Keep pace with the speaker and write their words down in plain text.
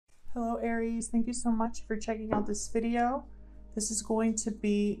Hello Aries, thank you so much for checking out this video. This is going to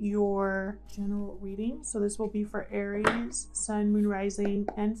be your general reading. So this will be for Aries, Sun, Moon, Rising,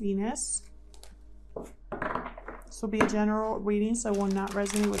 and Venus. This will be a general reading, so it will not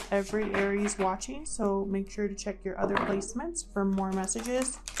resonate with every Aries watching. So make sure to check your other placements for more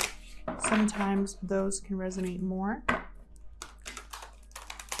messages. Sometimes those can resonate more.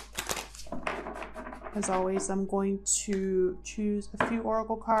 As always, I'm going to choose a few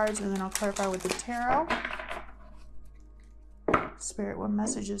oracle cards and then I'll clarify with the tarot. Spirit, what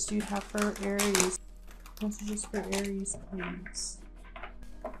messages do you have for Aries? Messages for Aries, please.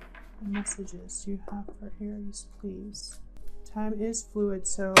 What messages do you have for Aries, please? Time is fluid,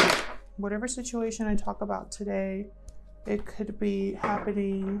 so whatever situation I talk about today, it could be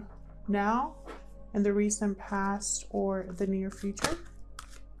happening now, in the recent past, or the near future.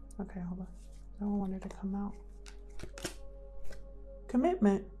 Okay, hold on. I don't want it to come out.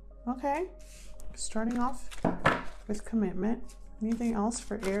 Commitment. Okay. Starting off with commitment. Anything else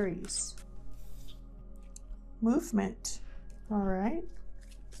for Aries? Movement. All right.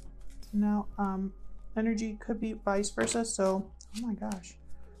 Now, energy could be vice versa. So, oh my gosh.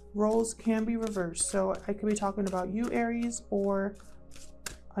 Roles can be reversed. So I could be talking about you, Aries, or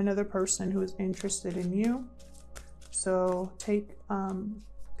another person who is interested in you. So take,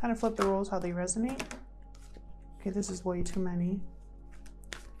 kind of flip the roles how they resonate. Okay, this is way too many.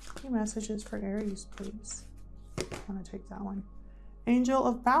 Any messages for Aries, please? I want to take that one. Angel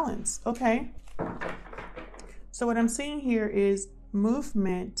of Balance. Okay. So what I'm seeing here is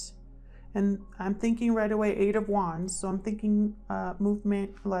movement, and I'm thinking right away 8 of Wands. So I'm thinking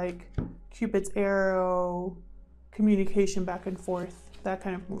movement like Cupid's arrow, communication back and forth, that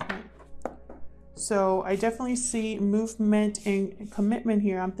kind of movement. So I definitely see movement and commitment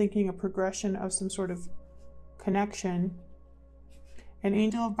here. I'm thinking a progression of some sort of connection. An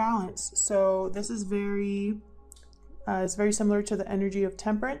Angel of Balance. So this is it's very similar to the energy of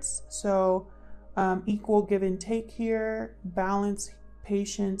Temperance. So equal give and take here, balance,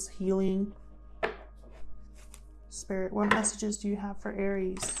 patience, healing. Spirit, what messages do you have for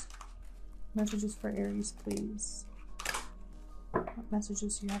Aries? Messages for Aries, please. What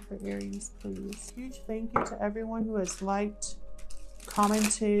messages do you have for Aries, please? Huge thank you to everyone who has liked,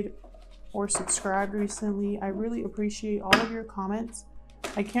 commented, or subscribed recently. I really appreciate all of your comments.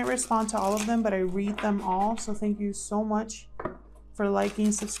 I can't respond to all of them, but I read them all. So thank you so much for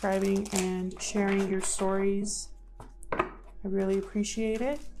liking, subscribing, and sharing your stories. I really appreciate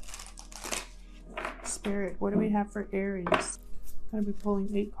it. Spirit, what do we have for Aries? I'm going to be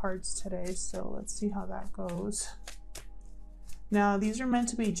pulling 8 cards today, so let's see how that goes. Now, these are meant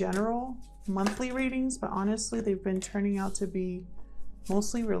to be general monthly readings, but honestly, they've been turning out to be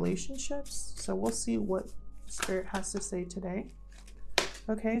mostly relationships. So we'll see what Spirit has to say today.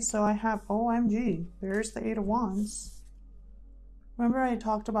 Okay, so I have, OMG, there's the 8 of Wands. Remember I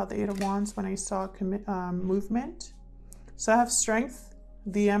talked about the 8 of Wands when I saw movement? So I have Strength,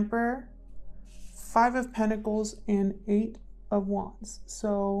 the Emperor, 5 of Pentacles, and 8 of Wands.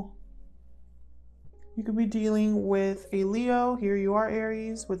 So you could be dealing with a Leo. Here you are,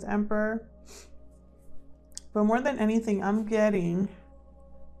 Aries, with Emperor. But more than anything, I'm getting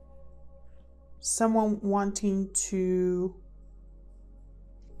someone wanting to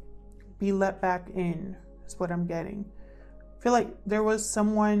be let back in, is what I'm getting. I feel like there was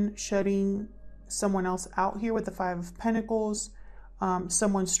someone shutting someone else out here with the 5 of Pentacles.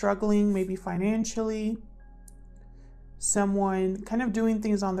 Someone struggling, maybe financially. Someone kind of doing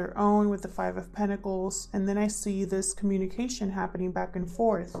things on their own with the 5 of Pentacles. And then I see this communication happening back and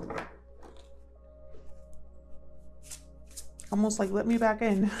forth. Almost like, let me back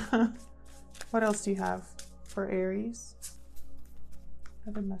in. What else do you have for Aries?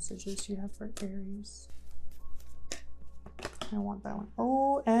 What other messages do you have for Aries? I want that one.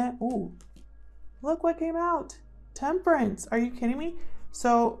 Oh, and oh, look what came out. Temperance. Are you kidding me?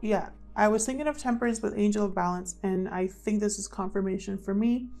 So yeah, I was thinking of Temperance with Angel of Balance, and I think this is confirmation for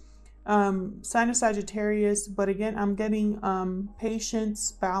me. Sign of Sagittarius, but again, I'm getting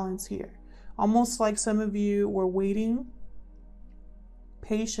patience, balance here. Almost like some of you were waiting,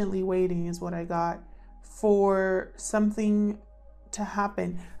 patiently waiting is what I got, for something to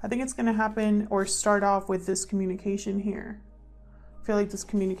happen. I think it's going to happen or start off with this communication here. I feel like this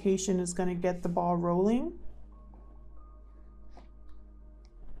communication is going to get the ball rolling.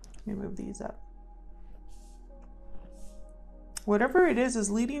 Let me move these up. Whatever it is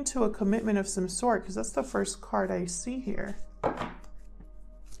leading to a commitment of some sort, because that's the first card I see here.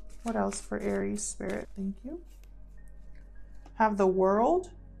 What else for Aries, Spirit? Thank you. Have the World.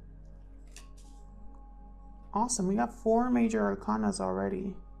 Awesome. We got 4 major arcanas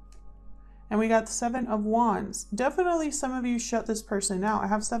already. And we got the 7 of Wands. Definitely some of you shut this person out. I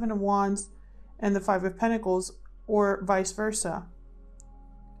have 7 of Wands and the 5 of Pentacles, or vice versa.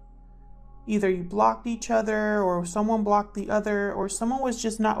 Either you blocked each other, or someone blocked the other, or someone was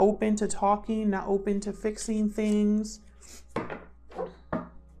just not open to talking, not open to fixing things.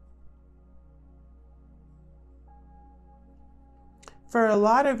 For a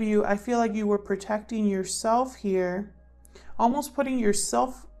lot of you, I feel like you were protecting yourself here, almost putting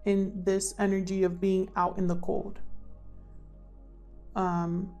yourself in this energy of being out in the cold.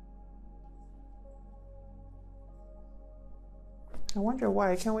 I wonder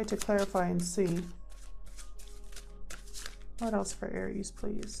why. I can't wait to clarify and see. What else for Aries,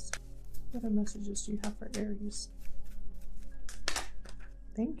 please? What other messages do you have for Aries?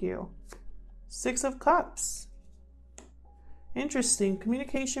 Thank you. 6 of Cups. Interesting.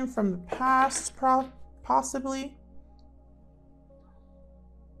 Communication from the past, possibly.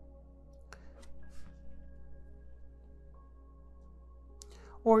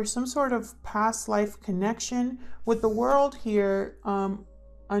 Or some sort of past life connection. With the World here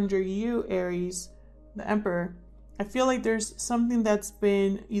under you, Aries, the Emperor, I feel like there's something that's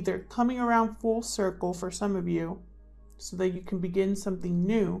been either coming around full circle for some of you so that you can begin something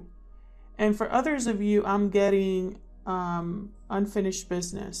new. And for others of you, I'm getting unfinished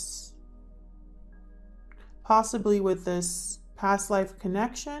business. Possibly with this past life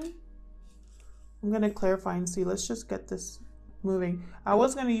connection. I'm going to clarify and see. Let's just get this moving. I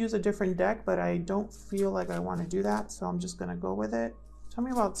was going to use a different deck, but I don't feel like I want to do that, so I'm just going to go with it. Tell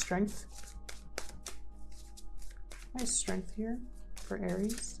me about strength. Nice strength here for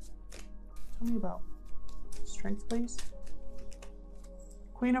Aries. Tell me about strength, please.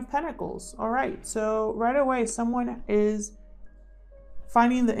 Queen of Pentacles. All right, so right away, someone is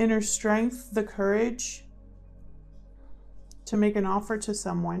finding the inner strength, the courage to make an offer to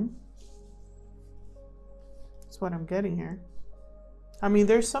someone. That's what I'm getting here. I mean,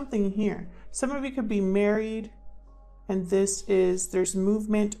 there's something here. Some of you could be married, and there's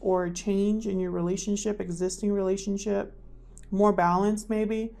movement or change in your relationship, existing relationship, more balance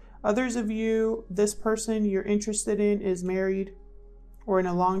maybe. Others of you, this person you're interested in is married or in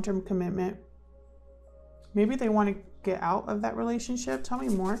a long-term commitment. Maybe they want to get out of that relationship. Tell me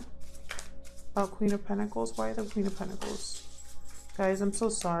more about Queen of Pentacles. Why the Queen of Pentacles? Guys, I'm so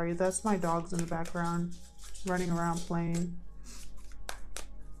sorry. That's my dogs in the background running around playing.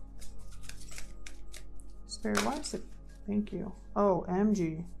 Spirit, why is it? Thank you. Oh,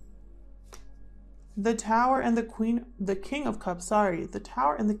 MG. The Tower and the King of Cups. Sorry, the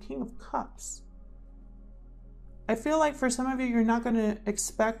Tower and the King of Cups. I feel like for some of you, you're not going to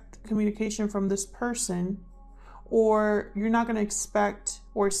expect communication from this person, or you're not going to expect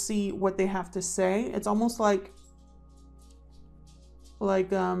or see what they have to say. It's almost like what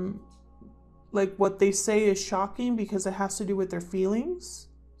they say is shocking because it has to do with their feelings.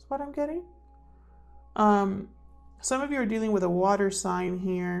 That's what I'm getting. Some of you are dealing with a water sign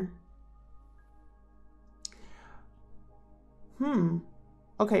here.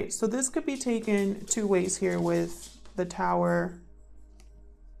 Okay, so this could be taken two ways here with the Tower,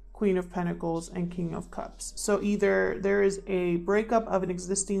 Queen of Pentacles, and King of Cups. So either there is a breakup of an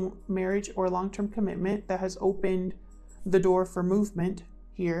existing marriage or long-term commitment that has opened the door for movement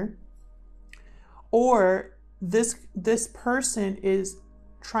here, or this person is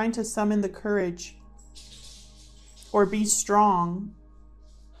trying to summon the courage or be strong,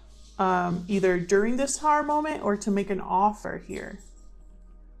 either during this Tower moment or to make an offer here.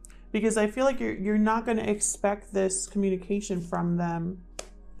 Because I feel like you're not going to expect this communication from them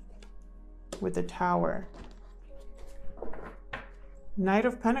with the Tower. Knight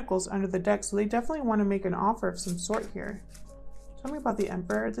of Pentacles under the deck, so they definitely want to make an offer of some sort here. Tell me about the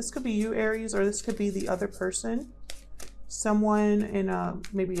Emperor. This could be you, Aries, or this could be the other person. Someone in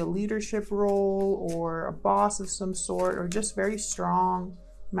maybe a leadership role or a boss of some sort, or just very strong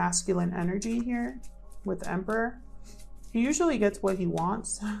masculine energy here with the Emperor. He usually gets what he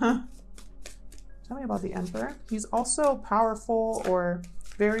wants. Tell me about the Emperor. He's also powerful or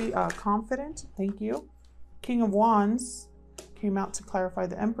very confident. Thank you. King of Wands came out to clarify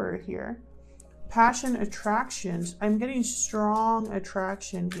the Emperor here. Passion, attractions. I'm getting strong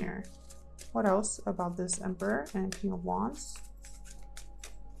attraction here. What else about this Emperor and King of Wands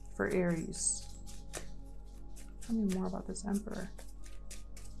for Aries? Tell me more about this Emperor.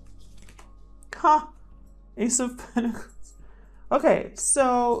 Ace of Pentacles. Okay,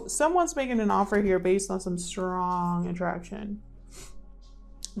 so someone's making an offer here based on some strong attraction.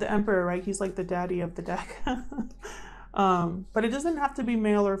 The Emperor, right? He's like the daddy of the deck. But it doesn't have to be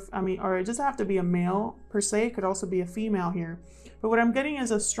male or it doesn't have to be a male per se. It could also be a female here. But what I'm getting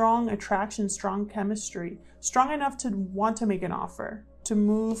is a strong attraction, strong chemistry, strong enough to want to make an offer, to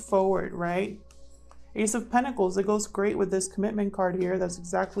move forward, right? Ace of Pentacles, it goes great with this commitment card here. That's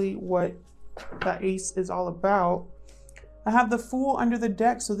exactly what that ace is all about. I have the Fool under the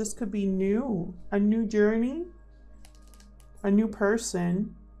deck, so this could be new, a new journey, a new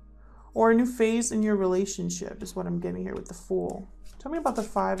person, or a new phase in your relationship is what I'm getting here with the Fool. Tell me about the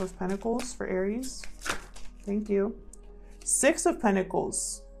Five of Pentacles for Aries. Thank you. Six of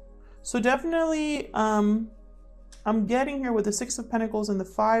Pentacles. So definitely, I'm getting here with the Six of Pentacles and the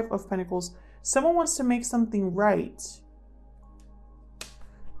Five of Pentacles. Someone wants to make something right.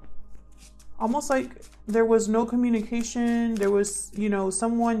 Almost like there was no communication. There was, you know,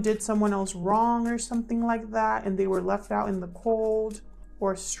 someone did someone else wrong or something like that, and they were left out in the cold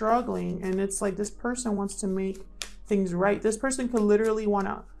or struggling. And it's like this person wants to make things right. This person could literally want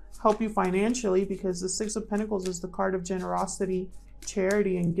to help you financially, because the Six of Pentacles is the card of generosity,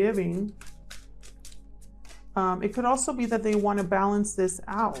 charity, and giving. It could also be that they want to balance this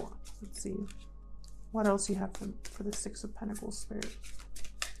out. Let's see. What else you have for the Six of Pentacles, Spirit?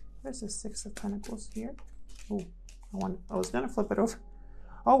 There's the Six of Pentacles here. Oh, I was going to flip it over.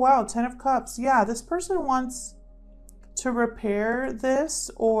 Oh, wow. 10 of Cups. Yeah, this person wants to repair this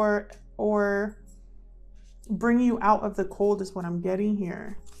or bring you out of the cold is what I'm getting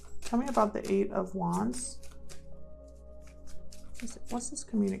here. Tell me about the Eight of Wands. What's this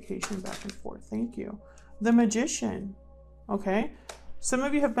communication back and forth? Thank you. The Magician. Okay. Some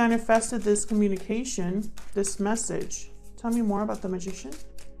of you have manifested this communication, this message. Tell me more about the Magician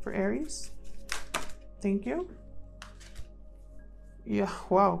for Aries. Thank you. Yeah,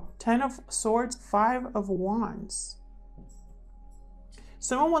 wow. 10 of Swords, 5 of Wands.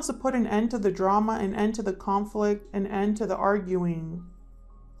 Someone wants to put an end to the drama, an end to the conflict, an end to the arguing.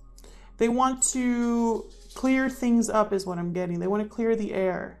 They want to clear things up is what I'm getting. They want to clear the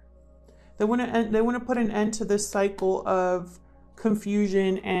air. They want to put an end to this cycle of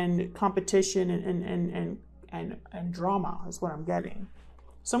confusion and competition and drama is what I'm getting.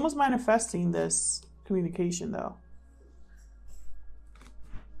 Someone's manifesting this communication though.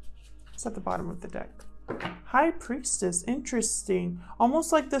 It's at the bottom of the deck. High Priestess, interesting.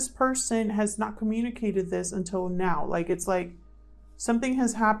 Almost like this person has not communicated this until now. Like it's like something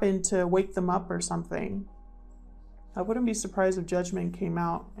has happened to wake them up or something. I wouldn't be surprised if Judgment came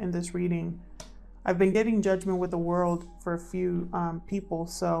out in this reading. I've been getting Judgment with the World for a few people,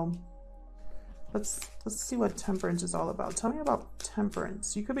 so let's see what Temperance is all about. Tell me about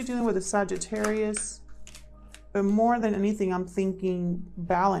Temperance. You could be dealing with a Sagittarius, but more than anything, I'm thinking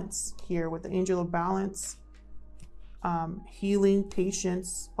balance here with the Angel of Balance, healing,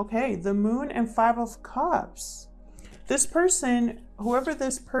 patience. Okay, the Moon and Five of Cups. This person, whoever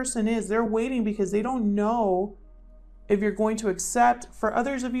this person is, they're waiting because they don't know if you're going to accept. For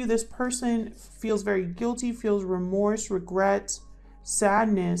others of you, this person feels very guilty, feels remorse, regret,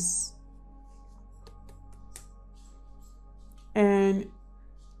 sadness. And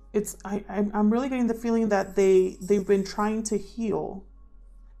it's I'm really getting the feeling that they've been trying to heal.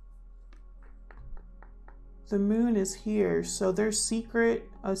 The Moon is here, so there's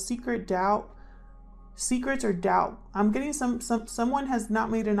a secret doubt. Secrets or doubt. I'm getting someone has not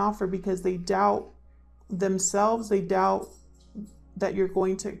made an offer because they doubt themselves. They doubt that you're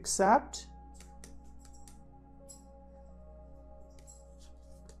going to accept.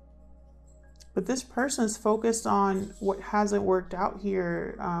 But this person is focused on what hasn't worked out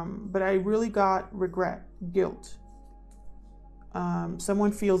here. But I really got regret, guilt.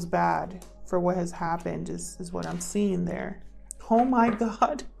 Someone feels bad for what has happened is what I'm seeing there. Oh my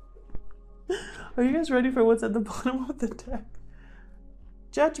God. Are you guys ready for what's at the bottom of the deck?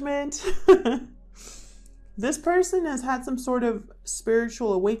 Judgment. This person has had some sort of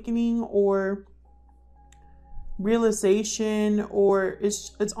spiritual awakening or realization, or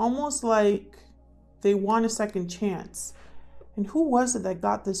it's almost like they want a second chance. And who was it that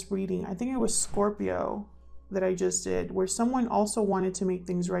got this reading? I think it was Scorpio that I just did, where someone also wanted to make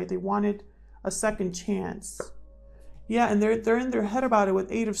things right. They wanted a second chance. Yeah, and they're in their head about it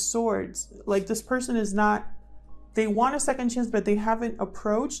with Eight of Swords. Like this person is not, they want a second chance, but they haven't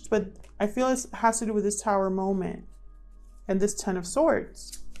approached. But I feel it has to do with this Tower moment and this Ten of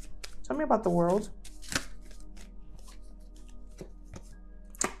Swords. Tell me about the World.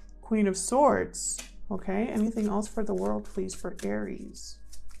 Queen of Swords. Okay, anything else for the World, please, for Aries?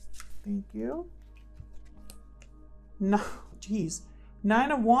 Thank you. No, geez.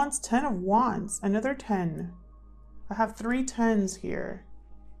 9 of Wands, 10 of Wands, another 10. I have 3 10s here.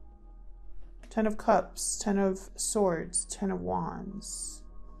 10 of Cups, 10 of Swords, 10 of Wands.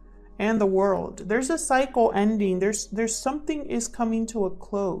 and the World. There's a cycle ending. There's something is coming to a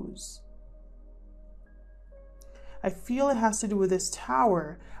close. I feel it has to do with this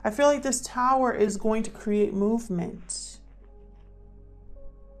Tower. I feel like this Tower is going to create movement.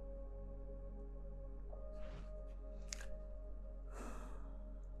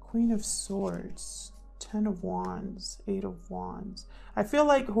 Queen of Swords, 10 of Wands, 8 of Wands. I feel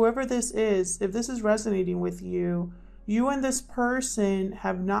like whoever this is, if this is resonating with you, you and this person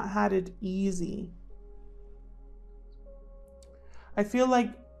have not had it easy. I feel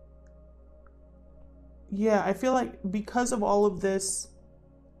like, yeah, I feel like because of all of this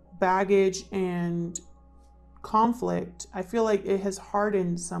baggage and conflict, I feel like it has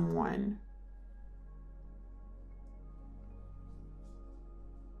hardened someone.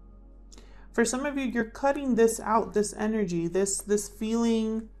 For some of you, you're cutting this out, this energy, this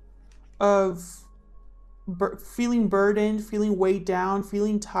feeling of feeling burdened, feeling weighed down,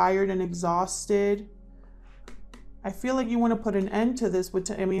 feeling tired and exhausted. I feel like you want to put an end to this.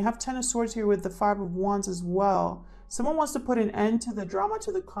 I mean, you have 10 of Swords here with the 5 of Wands as well. Someone wants to put an end to the drama,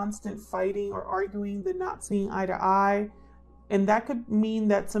 to the constant fighting or arguing, the not seeing eye to eye. And that could mean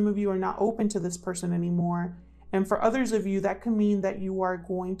that some of you are not open to this person anymore. And for others of you, that could mean that you are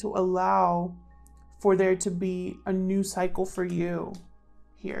going to allow for there to be a new cycle for you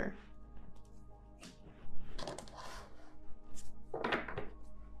here.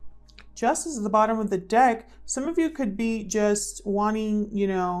 Justice at the bottom of the deck. Some of you could be just wanting, you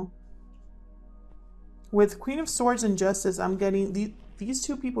know, with Queen of Swords and Justice, I'm getting these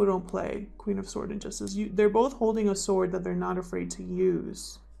two people don't play Queen of Swords and Justice. They're both holding a sword that they're not afraid to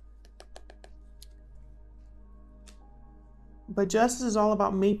use. But justice is all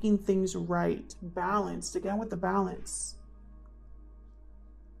about making things right, balanced, again with the balance.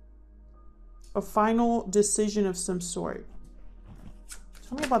 A final decision of some sort.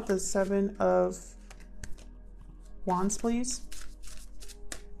 Tell me about the 7 of Wands, please.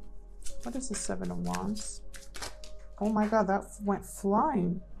 What is the 7 of Wands? Oh my God, that went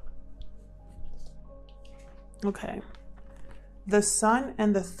flying. Okay. The Sun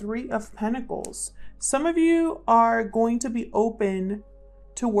and the 3 of Pentacles. Some of you are going to be open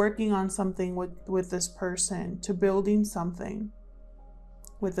to working on something with this person, to building something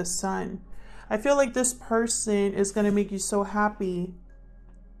with the Sun. I feel like this person is going to make you so happy.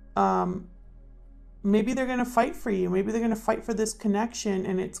 Maybe they're going to fight for you. Maybe they're going to fight for this connection,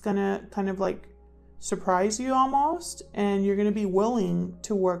 and it's going to kind of like surprise you almost, and you're going to be willing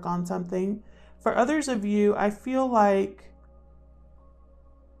to work on something. For others of you, I feel like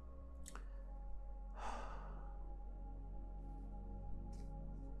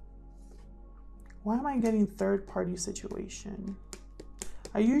why am I getting third party situation?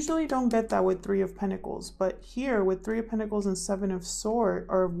 I usually don't get that with 3 of Pentacles, but here with 3 of Pentacles and 7 of Swords,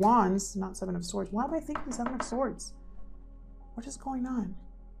 or Wands, not 7 of Swords. Why am I thinking 7 of Swords? What is going on?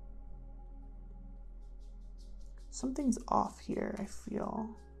 Something's off here, I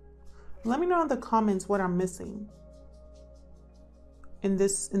feel. Let me know in the comments what I'm missing in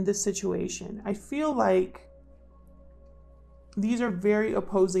this situation. I feel like these are very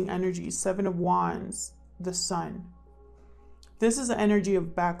opposing energies. 7 of Wands, the Sun. This is the energy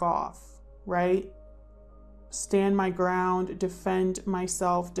of back off, right? Stand my ground, defend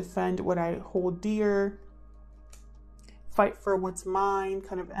myself, defend what I hold dear, fight for what's mine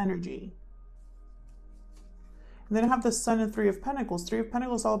kind of energy. And then I have the Sun and 3 of Pentacles. 3 of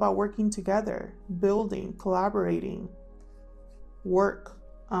Pentacles is all about working together, building, collaborating, work.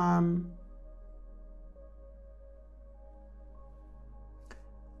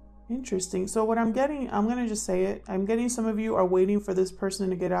 Interesting. So what I'm getting, I'm going to just say it. I'm getting some of you are waiting for this person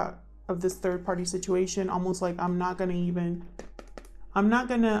to get out of this third party situation. Almost like I'm not going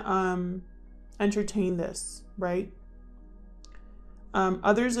to entertain this, right?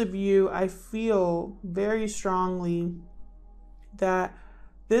 Others of you, I feel very strongly that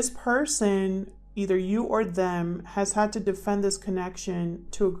this person, either you or them, has had to defend this connection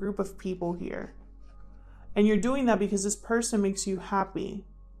to a group of people here. And you're doing that because this person makes you happy.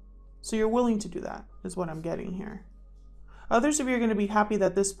 So you're willing to do that, is what I'm getting here. Others of you are going to be happy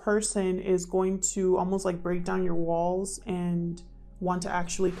that this person is going to almost like break down your walls and want to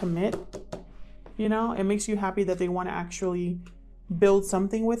actually commit. You know, it makes you happy that they want to actually build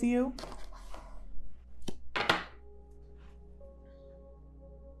something with you.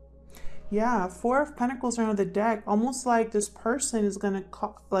 Yeah, 4 of Pentacles are on the deck. Almost like this person is going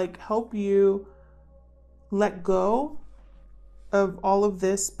to like help you let go of all of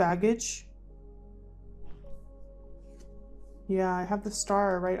this baggage. Yeah, I have the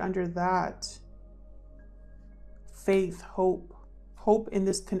Star right under that. Faith, hope. hope in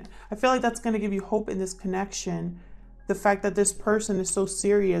this I feel like that's going to give you hope in this connection. The fact that this person is so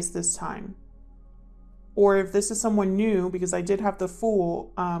serious this time. Or if this is someone new, because I did have the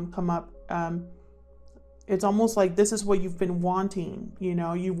Fool come up, it's almost like this is what you've been wanting. You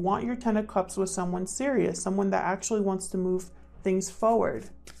know, you want your 10 of Cups with someone serious, someone that actually wants to move things forward.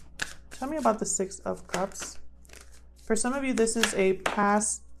 Tell me about the 6 of Cups. For some of you, this is a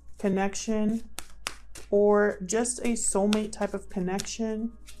past connection or just a soulmate type of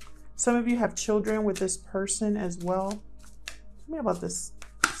connection. Some of you have children with this person as well. Tell me about this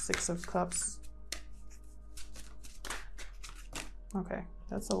 6 of Cups. Okay,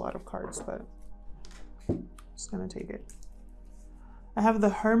 that's a lot of cards, but I'm just gonna take it. I have the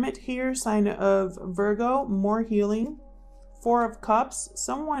Hermit here, sign of Virgo, more healing. 4 of Cups,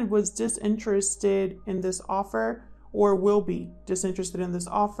 someone was disinterested in this offer or will be disinterested in this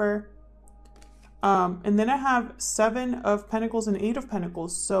offer. And then I have 7 of Pentacles and 8 of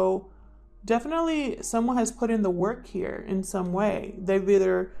Pentacles. So definitely someone has put in the work here in some way. They've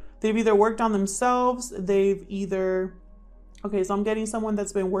either worked on themselves, okay, so I'm getting someone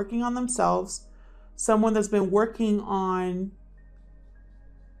that's been working on themselves, someone that's been working on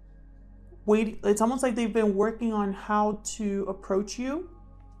it's almost like they've been working on how to approach you.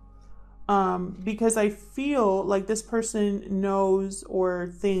 Because I feel like this person knows or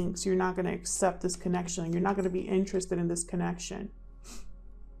thinks you're not going to accept this connection. You're not going to be interested in this connection.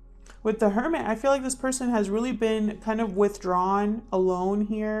 With the Hermit, I feel like this person has really been kind of withdrawn, alone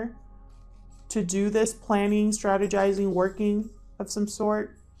here to do this planning, strategizing, working of some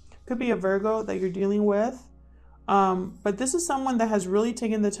sort. Could be a Virgo that you're dealing with. But this is someone that has really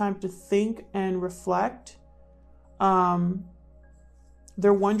taken the time to think and reflect.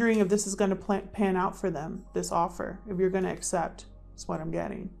 They're wondering if this is going to pan out for them, this offer, if you're going to accept. That's what I'm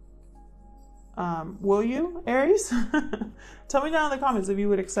getting. Will you, Aries? Tell me down in the comments if you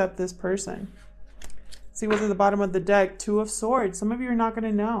would accept this person. See what's at the bottom of the deck. 2 of Swords. Some of you are not going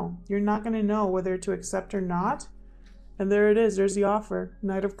to know. You're not going to know whether to accept or not. And there it is. There's the offer.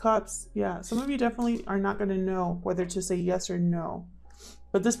 Knight of Cups. Yeah, some of you definitely are not going to know whether to say yes or no.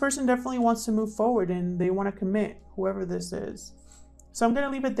 But this person definitely wants to move forward and they want to commit, whoever this is. So I'm going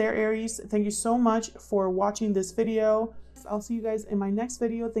to leave it there, Aries. Thank you so much for watching this video. I'll see you guys in my next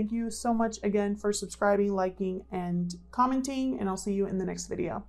video. Thank you so much again for subscribing, liking, and commenting, and I'll see you in the next video.